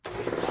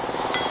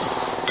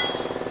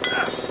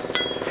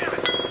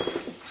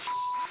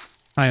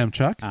Hi, I'm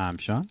Chuck. I'm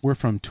Sean. We're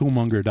from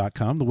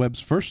Toolmonger.com, the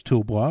web's first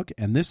tool blog,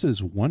 and this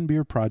is One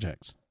Beer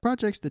Projects.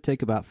 Projects that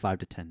take about 5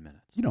 to 10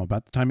 minutes. You know,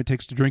 about the time it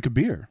takes to drink a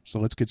beer. So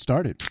let's get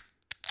started.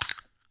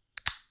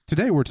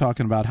 Today we're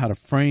talking about how to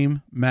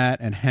frame, mat,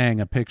 and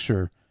hang a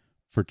picture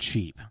for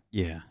cheap.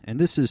 Yeah, and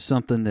this is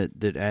something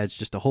that adds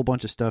just a whole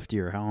bunch of stuff to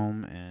your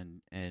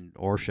home and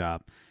or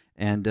shop.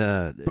 And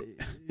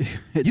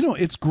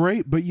it's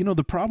great, but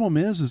the problem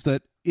is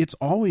that it's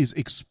always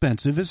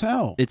expensive as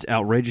hell. It's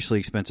outrageously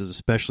expensive,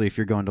 especially if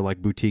you're going to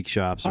like boutique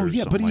shops. Oh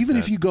yeah, but even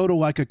if you go to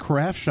like a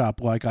craft shop,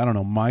 like I don't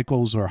know,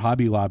 Michael's or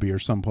Hobby Lobby or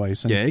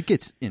someplace, and, it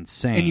gets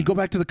insane. And you go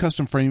back to the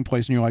custom framing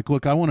place, and you're like,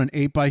 look, I want an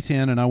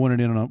 8x10, and I want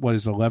it in a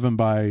 11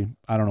 by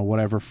I don't know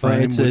whatever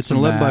frame. It's an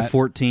 11 by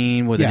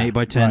 14 with an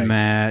 8x10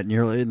 mat,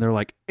 and they're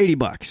like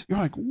 $80. You're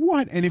like,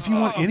 what? And if you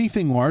want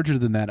anything larger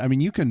than that, I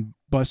mean, you can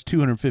bust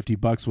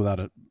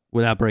 $250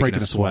 without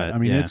breaking a sweat. I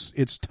mean,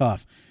 it's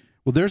tough.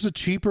 Well, there's a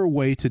cheaper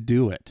way to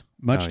do it,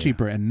 much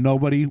cheaper, and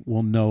nobody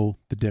will know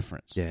the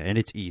difference. Yeah, and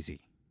it's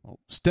easy. Well,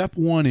 step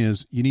one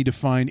is you need to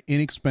find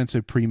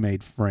inexpensive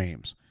pre-made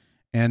frames,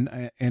 and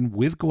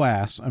with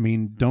glass. I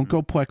mean, don't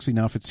go plexi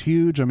now if it's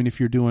huge. I mean, if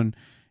you're doing,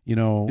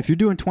 if you're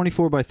doing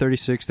 24 by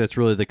 36, that's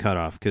really the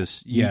cutoff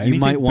because you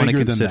might want to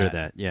consider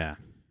that. Yeah,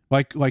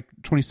 like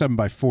 27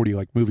 by 40,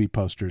 like movie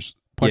posters.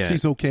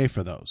 Plexi's okay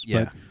for those.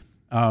 Yeah.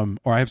 But,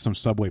 or I have some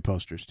Subway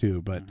posters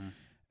too. But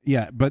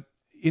but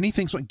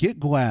anything, so get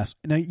glass.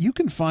 Now you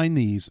can find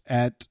these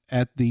at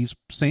these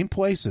same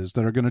places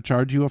that are going to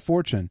charge you a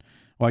fortune,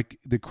 like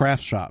the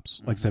craft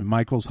shops, like I said,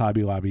 Michael's,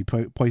 Hobby Lobby,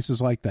 places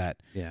like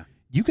that. Yeah,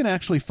 you can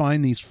actually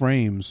find these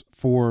frames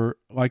for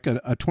like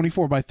a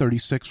 24 by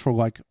 36 for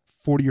like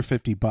 $40 or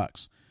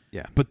 $50.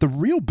 Yeah, but the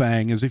real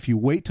bang is if you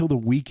wait till the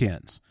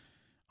weekends.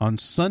 On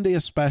Sunday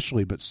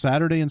especially, but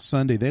Saturday and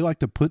Sunday, they like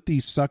to put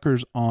these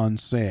suckers on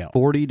sale.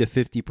 40 to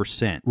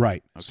 50%.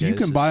 Right. Okay, so you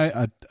can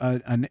buy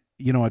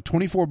a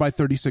 24 by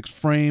 36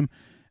 frame,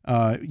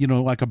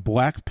 like a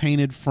black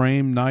painted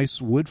frame,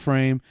 nice wood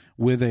frame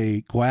with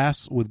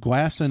glass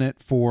in it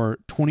for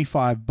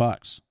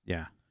 $25.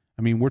 Yeah.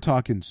 I mean, we're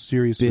talking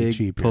seriously big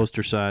cheap here.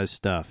 Poster size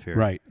stuff here.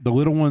 Right. The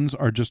little ones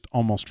are just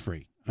almost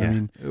free. Yeah. I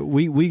mean,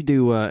 we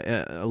do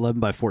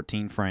 11 by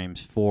 14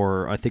 frames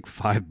for I think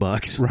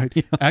 $5.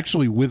 Right.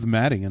 Actually, with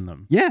matting in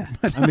them. Yeah.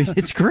 I mean,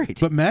 it's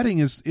great. But matting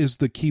is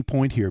the key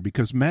point here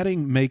because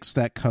matting makes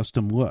that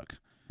custom look.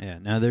 Yeah.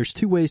 Now, there's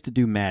two ways to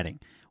do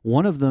matting.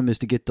 One of them is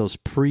to get those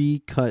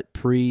pre-cut,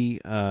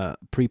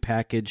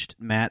 pre-packaged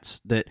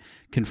mats that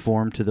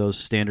conform to those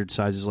standard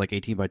sizes like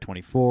 18 by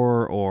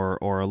 24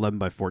 or 11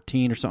 by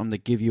 14 or something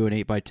that give you an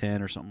 8 by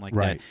 10 or something like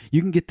that.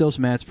 You can get those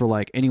mats for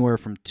like anywhere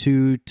from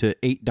 $2 to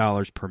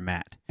 $8 per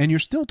mat. And you're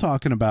still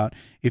talking about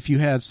if you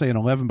had, say, an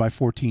 11 by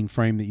 14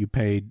 frame that you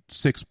paid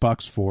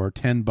 $6 for,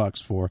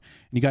 $10 for, and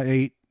you got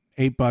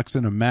 $8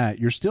 in a mat,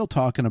 you're still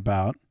talking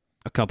about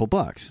a couple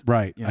bucks.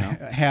 Right.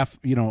 Half,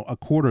 a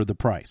quarter of the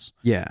price.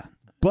 Yeah.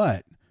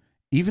 But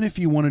even if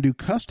you want to do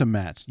custom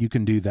mats, you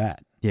can do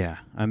that. Yeah.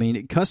 I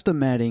mean, custom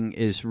matting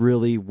is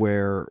really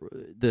where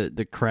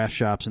the craft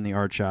shops and the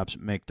art shops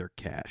make their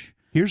cash.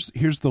 Here's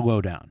the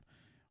lowdown.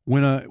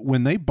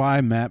 When they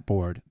buy mat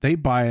board, they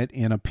buy it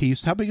in a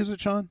piece. How big is it,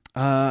 Sean?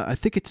 I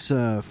think it's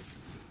oh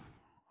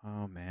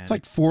man, it's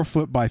like 4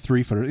 foot by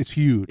 3 foot. It's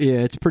huge. Yeah,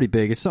 it's pretty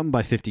big. It's something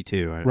by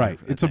 52. Right.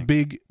 It's a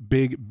big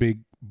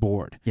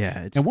board.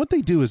 Yeah. And what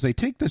they do is they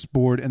take this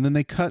board and then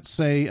they cut,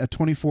 say, a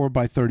 24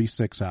 by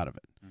 36 out of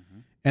it.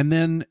 And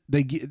then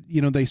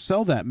they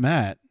sell that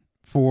mat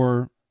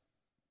for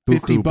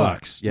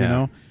 $50,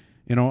 yeah.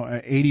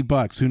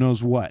 $80, who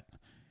knows what.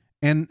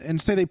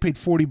 And say they paid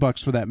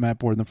 $40 for that mat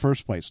board in the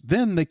first place.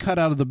 Then they cut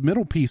out of the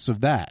middle piece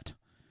of that,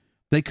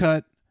 they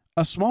cut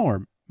a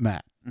smaller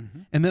mat.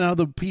 And then out of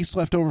the piece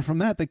left over from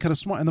that, they cut a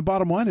small. And the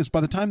bottom line is by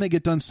the time they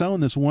get done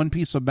selling this one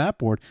piece of mat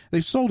board,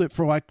 they've sold it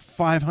for like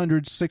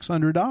 $500,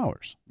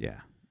 $600. Yeah.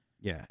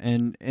 Yeah,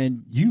 and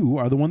you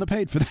are the one that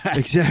paid for that.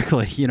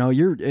 Exactly.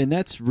 And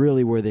that's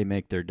really where they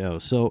make their dough.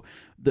 So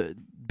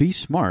be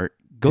smart.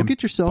 Go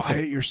get yourself buy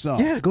it yourself.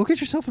 Yeah, go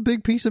get yourself a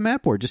big piece of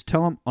mat board. Just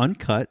tell them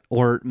uncut.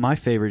 Or my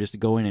favorite is to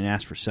go in and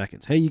ask for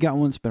seconds. Hey, you got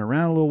one that's been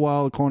around a little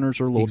while. The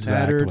corners are a little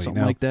tattered,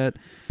 something like that.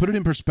 Put it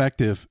in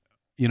perspective.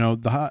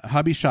 The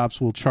hobby shops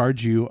will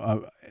charge you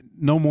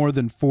no more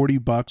than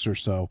 $40 or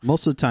so.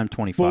 Most of the time,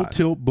 25. Full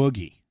tilt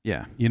boogie.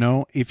 Yeah.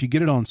 If you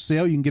get it on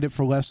sale, you can get it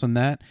for less than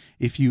that.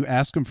 If you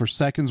ask them for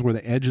seconds where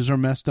the edges are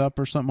messed up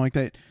or something like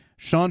that,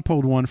 Sean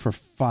pulled one for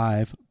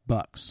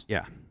 $5.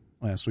 Yeah.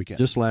 Last weekend.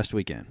 Just last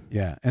weekend.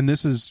 Yeah. And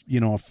this is,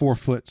 a 4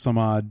 foot some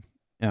odd.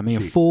 I mean,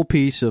 sheet. A full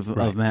piece of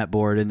mat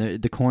board, and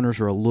the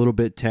corners are a little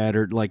bit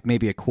tattered, like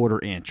maybe a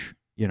quarter inch,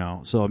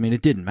 So, I mean,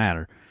 it didn't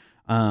matter.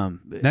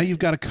 Now you've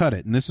got to cut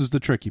it, and this is the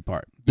tricky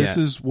part. This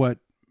is what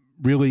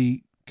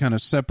really kind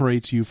of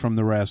separates you from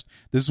the rest.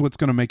 This is what's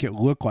going to make it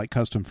look like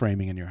custom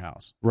framing in your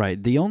house.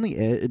 Right. The only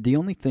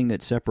thing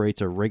that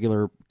separates a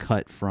regular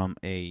cut from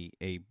a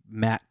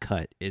matte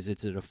cut is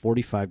it's at a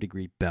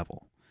 45-degree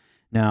bevel.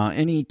 Now,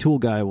 any tool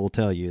guy will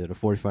tell you that a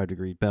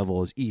 45-degree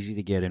bevel is easy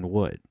to get in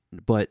wood.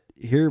 But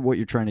here what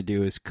you're trying to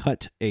do is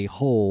cut a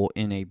hole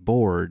in a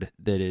board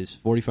that is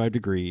 45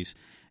 degrees,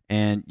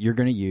 and you're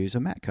going to use a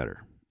mat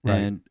cutter. Right.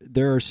 And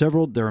there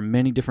are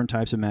many different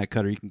types of mat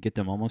cutter. You can get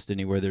them almost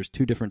anywhere. There's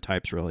two different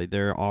types, really.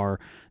 There are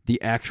the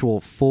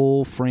actual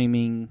full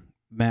framing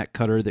mat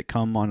cutter that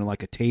come on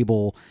like a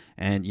table,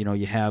 and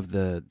you have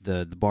the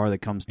bar that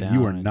comes down.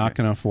 You are not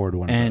going to afford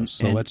one of those.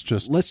 So let's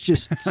just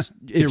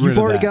if you've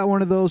already got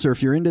one of those, or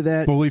if you're into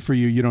that, bully for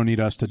you. You don't need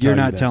us to tell you're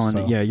you not this, telling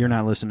so. it. Yeah, you're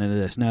not listening to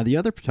this. Now the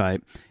other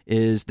type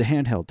is the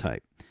handheld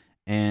type.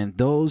 And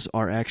those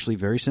are actually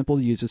very simple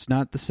to use. It's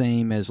not the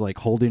same as like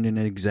holding an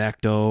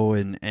X-Acto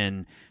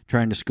and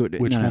trying to scoot.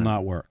 Which will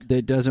not work.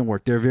 It doesn't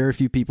work. There are very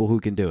few people who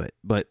can do it.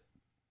 But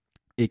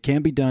it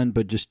can be done,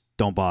 but just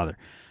don't bother.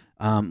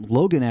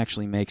 Logan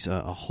actually makes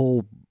a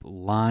whole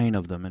line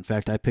of them. In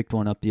fact, I picked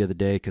one up the other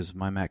day because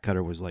my mat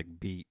cutter was like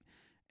beat.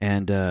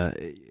 And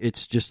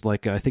it's just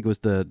like, I think it was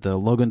the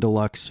Logan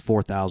Deluxe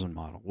 4000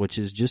 model, which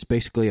is just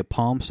basically a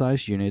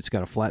palm-sized unit. It's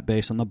got a flat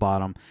base on the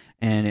bottom,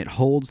 and it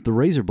holds the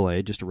razor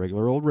blade, just a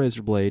regular old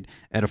razor blade,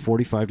 at a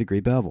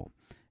 45-degree bevel.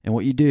 And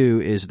what you do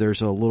is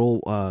there's a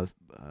little,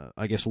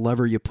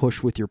 lever you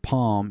push with your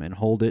palm and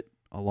hold it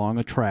along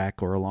a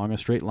track or along a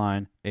straight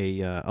line.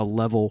 A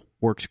level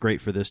works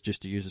great for this,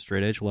 just to use a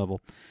straight edge level.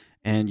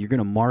 And you're going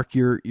to mark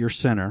your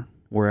center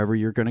wherever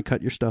you're going to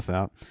cut your stuff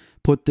out.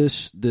 Put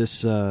this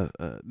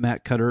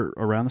mat cutter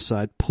around the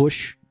side,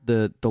 push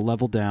the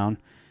level down,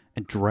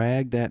 and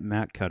drag that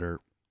mat cutter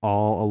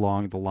all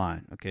along the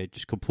line. Okay,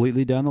 just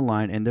completely down the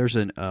line. And there's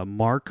a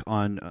mark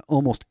on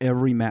almost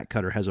every mat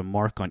cutter has a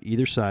mark on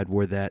either side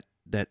where that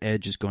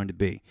edge is going to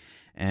be.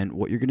 And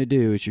what you're going to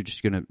do is you're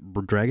just going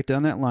to drag it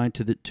down that line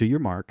to your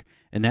mark,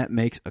 and that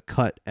makes a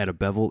cut at a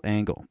beveled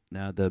angle.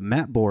 Now the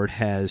mat board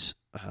has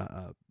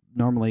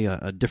normally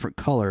a different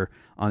color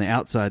on the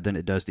outside than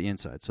it does the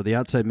inside. So the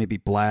outside may be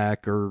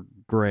black or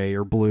gray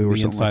or blue or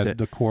something like that.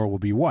 The core will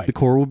be white. The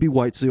core will be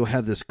white, so you'll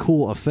have this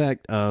cool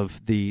effect of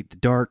the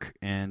dark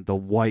and the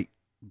white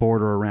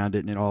border around it,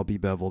 and it'll all be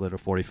beveled at a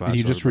 45. And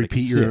you just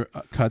repeat your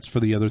cuts for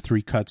the other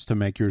 3 cuts to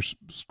make your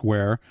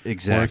square.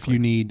 Exactly. Or if you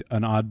need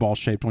an oddball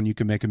shaped one, you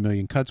can make a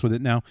million cuts with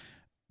it. Now,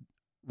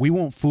 we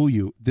won't fool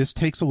you. This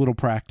takes a little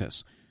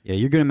practice. Yeah,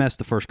 you're going to mess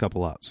the first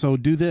couple up. So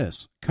do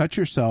this. Cut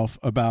yourself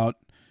about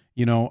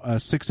a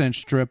 6-inch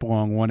strip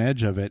along one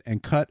edge of it,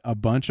 and cut a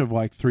bunch of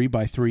like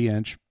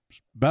 3x3-inch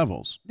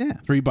bevels. Yeah,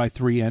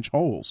 3x3-inch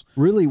holes.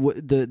 Really,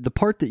 the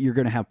part that you're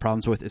going to have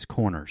problems with is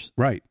corners.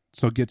 Right.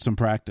 So get some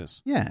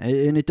practice. Yeah,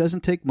 and it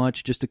doesn't take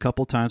much. Just a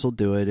couple times will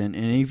do it. And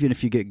even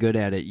if you get good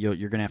at it,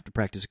 you're going to have to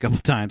practice a couple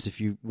times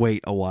if you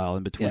wait a while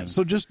in between. Yeah,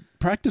 so just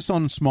practice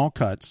on small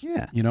cuts.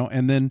 Yeah.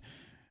 And then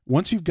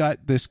once you've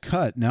got this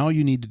cut, now all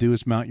you need to do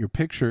is mount your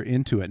picture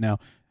into it. Now,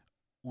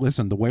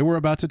 listen, the way we're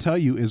about to tell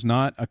you is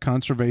not a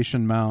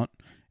conservation mount.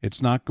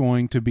 It's not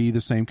going to be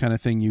the same kind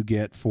of thing you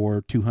get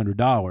for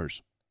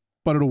 $200,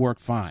 but it'll work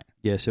fine.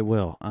 Yes, it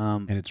will.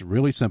 And it's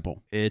really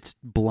simple. It's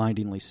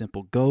blindingly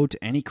simple. Go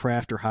to any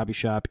craft or hobby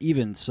shop.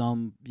 Even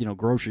some,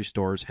 grocery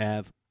stores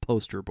have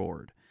poster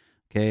board.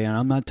 Okay, and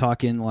I'm not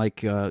talking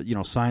like,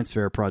 science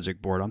fair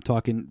project board. I'm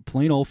talking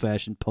plain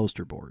old-fashioned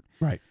poster board.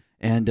 Right.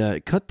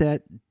 And cut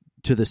that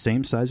to the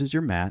same size as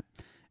your mat.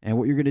 And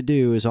what you're going to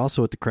do is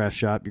also at the craft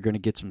shop, you're going to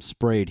get some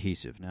spray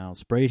adhesive. Now,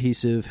 spray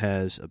adhesive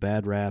has a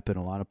bad rap in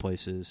a lot of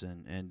places,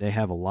 and they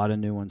have a lot of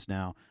new ones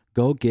now.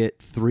 Go get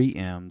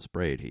 3M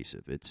spray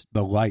adhesive. It's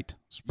the light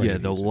spray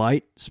adhesive. The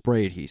light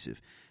spray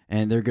adhesive.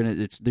 And you're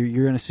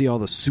gonna see all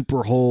the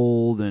super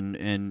hold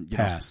and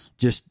pass.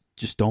 Just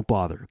don't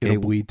bother. Okay?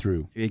 It'll bleed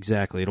through.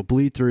 Exactly. It'll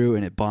bleed through,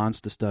 and it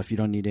bonds to stuff. You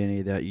don't need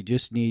any of that. You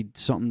just need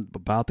something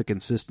about the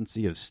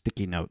consistency of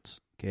sticky notes.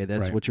 Okay,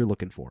 that's right. What you're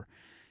looking for.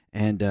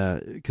 And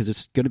because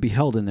it's going to be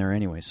held in there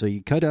anyway. So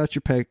you cut out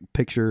your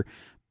picture,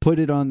 put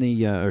it on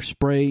the or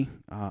spray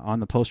on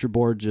the poster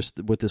board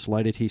just with this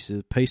light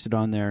adhesive, paste it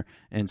on there,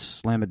 and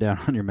slam it down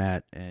on your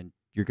mat, and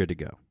you're good to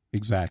go.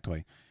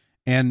 Exactly.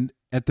 And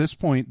at this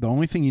point, the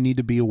only thing you need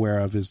to be aware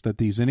of is that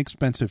these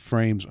inexpensive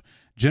frames,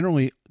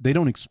 generally, they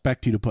don't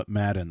expect you to put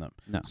mat in them.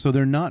 No. So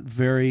they're not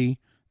very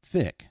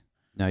thick.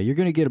 No, you're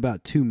going to get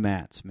about 2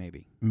 mats,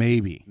 maybe.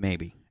 Maybe.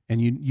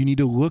 And you need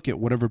to look at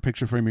whatever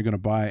picture frame you're going to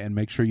buy and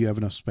make sure you have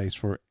enough space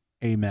for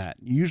a mat.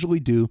 You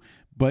usually do,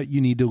 but you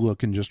need to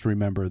look and just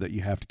remember that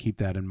you have to keep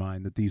that in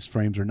mind, that these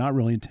frames are not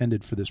really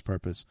intended for this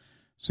purpose.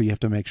 So you have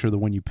to make sure the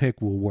one you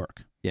pick will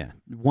work. Yeah.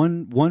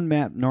 One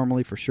mat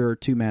normally for sure,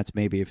 2 mats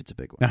maybe if it's a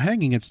big one. Now,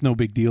 hanging, it's no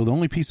big deal. The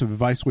only piece of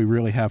advice we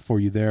really have for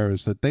you there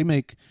is that they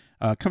make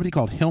a company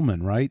called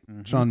Hillman, right?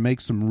 Mm-hmm. Sean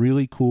makes some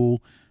really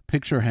cool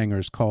picture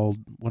hangers called,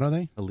 what are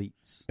they?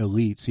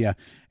 Elites, yeah.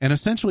 And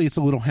essentially it's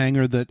a little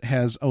hanger that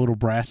has a little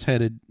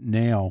brass-headed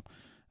nail,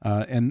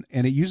 and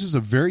it uses a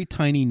very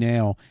tiny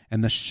nail,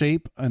 and the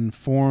shape and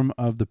form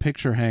of the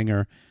picture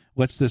hanger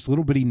lets this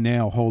little bitty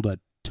nail hold a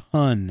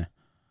ton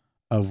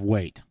of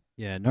weight.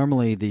 Yeah,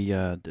 normally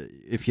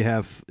if you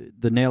have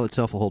the nail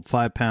itself will hold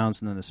 5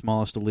 pounds, and then the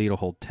smallest elite will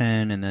hold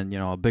 10, and then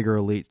a bigger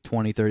elite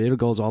 20, 30. It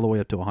goes all the way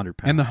up to 100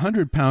 pounds. And the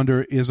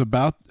 100-pounder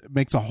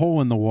makes a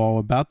hole in the wall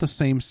about the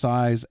same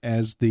size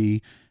as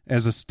a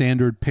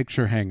standard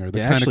picture hanger. The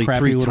kind actually of crappy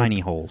three little tiny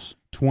holes.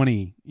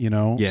 20.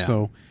 Yeah.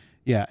 So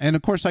yeah, and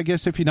of course, I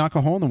guess if you knock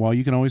a hole in the wall,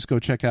 you can always go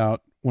check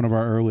out one of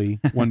our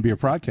early One Beer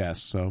podcasts.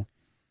 So.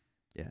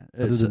 Yeah.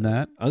 Other than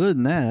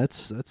that,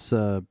 that's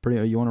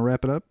pretty. You want to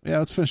wrap it up? Yeah,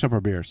 let's finish up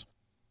our beers.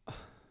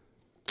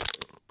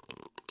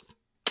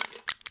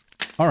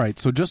 All right,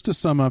 so just to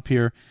sum up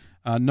here,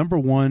 number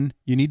one,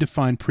 you need to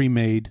find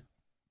pre-made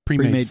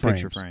frames.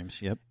 Picture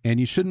frames. Yep. And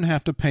you shouldn't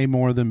have to pay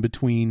more than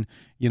between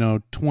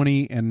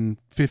 $20 and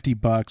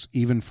 $50,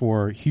 even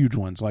for huge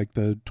ones like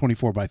the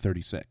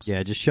 24x36.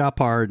 Yeah, just shop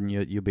hard and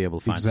you'll be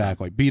able to find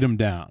exactly. Beat them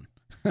down,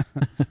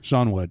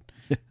 Sean Wood.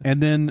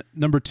 And then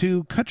number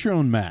two, cut your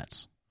own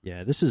mats.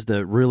 Yeah, this is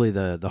really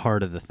the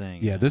heart of the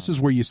thing. Yeah, this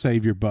is where you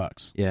save your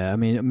bucks. Yeah, I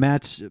mean,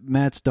 mats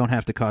don't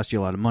have to cost you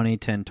a lot of money,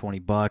 $10,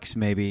 $20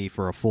 maybe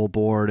for a full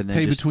board, and then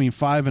pay between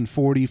 $5 and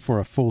 $40 for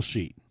a full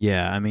sheet.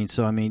 Yeah, I mean,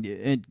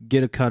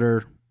 get a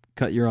cutter,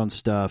 cut your own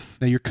stuff.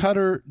 Now your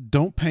cutter,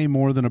 don't pay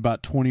more than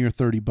about $20 or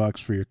 $30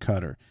 for your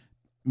cutter,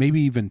 maybe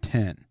even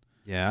 $10.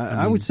 Yeah,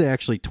 I would say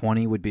actually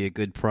 $20 would be a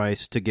good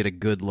price to get a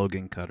good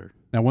Logan cutter.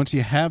 Now, once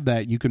you have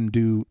that, you can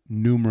do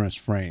numerous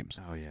frames.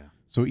 Oh yeah.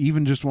 So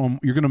even just one,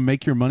 you're going to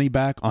make your money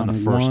back on the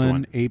first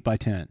one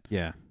 8x10.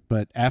 Yeah.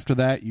 But after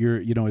that,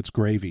 it's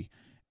gravy.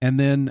 And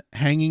then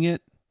hanging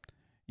it,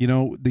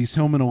 these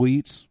Hillman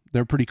Elites,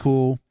 they're pretty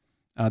cool.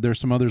 There's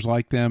some others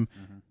like them.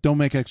 Mm-hmm. Don't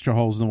make extra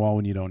holes in the wall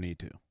when you don't need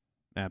to.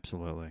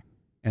 Absolutely.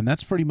 And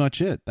that's pretty much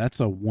it.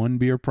 That's a one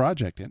beer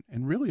project,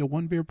 and really a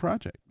one beer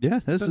project. Yeah,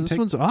 this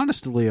one's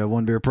honestly a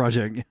one beer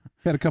project.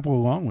 Had a couple of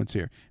long ones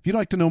here. If you'd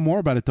like to know more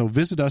about it, though,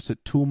 visit us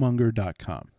at toolmonger.com.